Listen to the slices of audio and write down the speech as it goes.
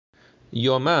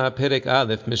Yoma Perek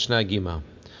Aleph Mishnah Gima.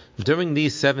 During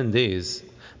these 7 days,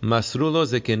 Masrulo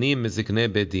Zekenim Miziknei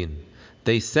Bedin.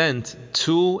 They sent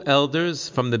 2 elders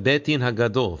from the Betin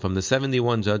Hagadol, from the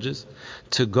 71 judges,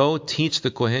 to go teach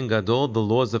the Kohen Gadol the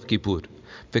laws of Kippur.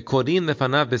 Vekorin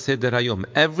lefanav beseder hayom.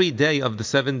 Every day of the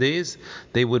 7 days,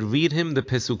 they would read him the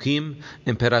Pesukim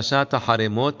in Perashat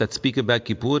HaHaremot that speak about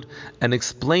Kippur and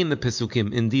explain the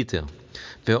Pesukim in detail.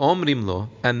 Ve'omrim lo,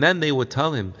 and then they would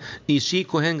tell him, Ishi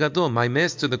Kohen Gadol, my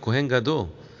master the Kohen Gadol,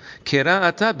 Kera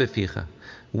ata beficha.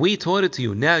 We taught it to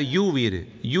you, now you read it.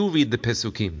 You read the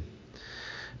Pesukim.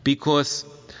 Because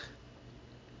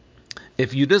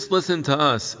if you just listen to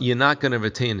us, you're not going to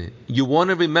retain it. You want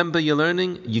to remember your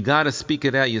learning, you got to speak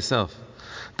it out yourself.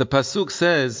 The Pasuk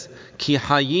says, Ki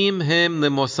hayim hem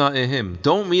lemosa'ehim.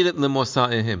 Don't read it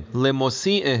lemosa'ehim.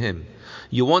 Lemosi'ehim.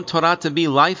 You want Torah to be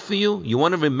life for you? You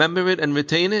want to remember it and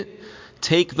retain it?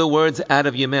 Take the words out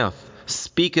of your mouth.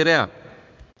 Speak it out.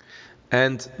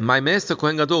 And my master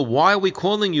Kohen Gadol, why are we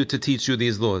calling you to teach you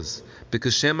these laws?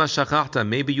 Because Shema Shachachta,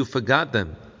 maybe you forgot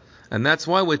them. And that's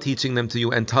why we're teaching them to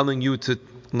you and telling you to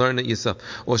learn it yourself.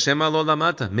 Or Shema Lo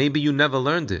Lamata, maybe you never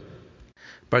learned it.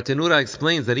 Bartenura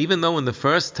explains that even though in the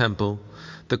first temple,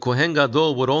 the Kohen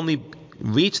Gadol would only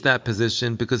reach that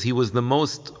position because he was the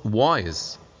most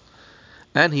wise.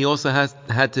 And he also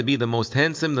had to be the most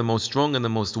handsome, the most strong, and the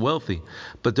most wealthy.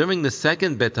 But during the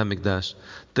second Bet HaMikdash,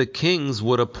 the kings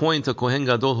would appoint a Kohen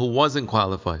Gadol who wasn't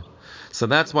qualified. So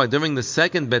that's why during the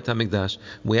second Bet HaMikdash,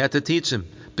 we had to teach him,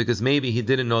 because maybe he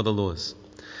didn't know the laws.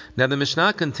 Now the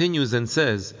Mishnah continues and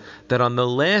says that on the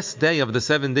last day of the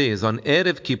 7 days, on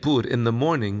Erev Kippur in the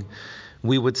morning,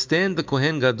 we would stand the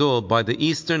Kohen Gadol by the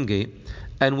eastern gate,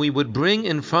 and we would bring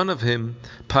in front of him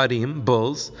parim,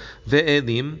 bulls,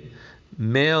 ve'elim,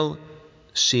 male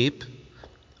sheep,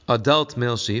 adult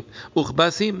male sheep,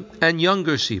 uchbasim, and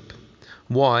younger sheep.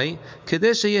 Why?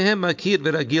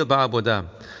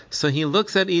 So he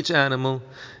looks at each animal,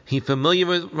 he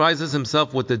familiarizes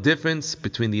himself with the difference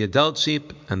between the adult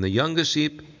sheep and the younger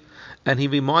sheep, and he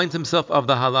reminds himself of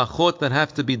the halachot that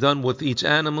have to be done with each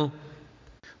animal.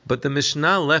 But the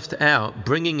Mishnah left out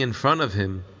bringing in front of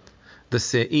him the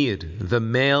se'ir, the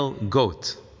male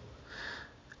goat.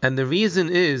 And the reason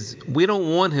is, we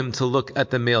don't want him to look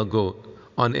at the male goat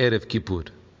on Erev Kippur.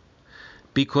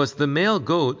 Because the male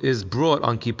goat is brought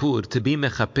on Kippur to be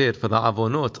mechaper for the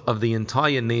avonot of the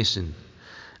entire nation.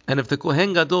 And if the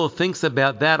Kohen Gadol thinks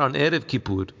about that on Erev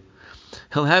Kippur,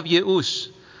 he'll have Yeush.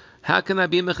 How can I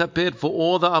be mechaper for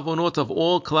all the avonot of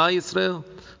all Klal Yisrael?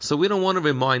 So we don't want to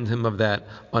remind him of that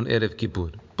on Erev Kippur.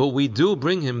 But we do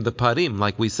bring him the parim,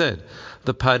 like we said.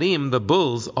 The parim, the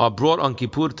bulls, are brought on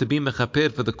Kippur to be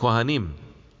mechaper for the Kohanim.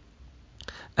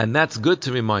 And that's good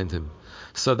to remind him,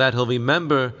 so that he'll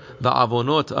remember the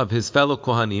avonot of his fellow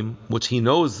Kohanim, which he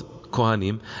knows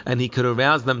Kohanim, and he could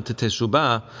arouse them to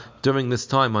Teshubah during this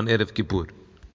time on Erev Kippur.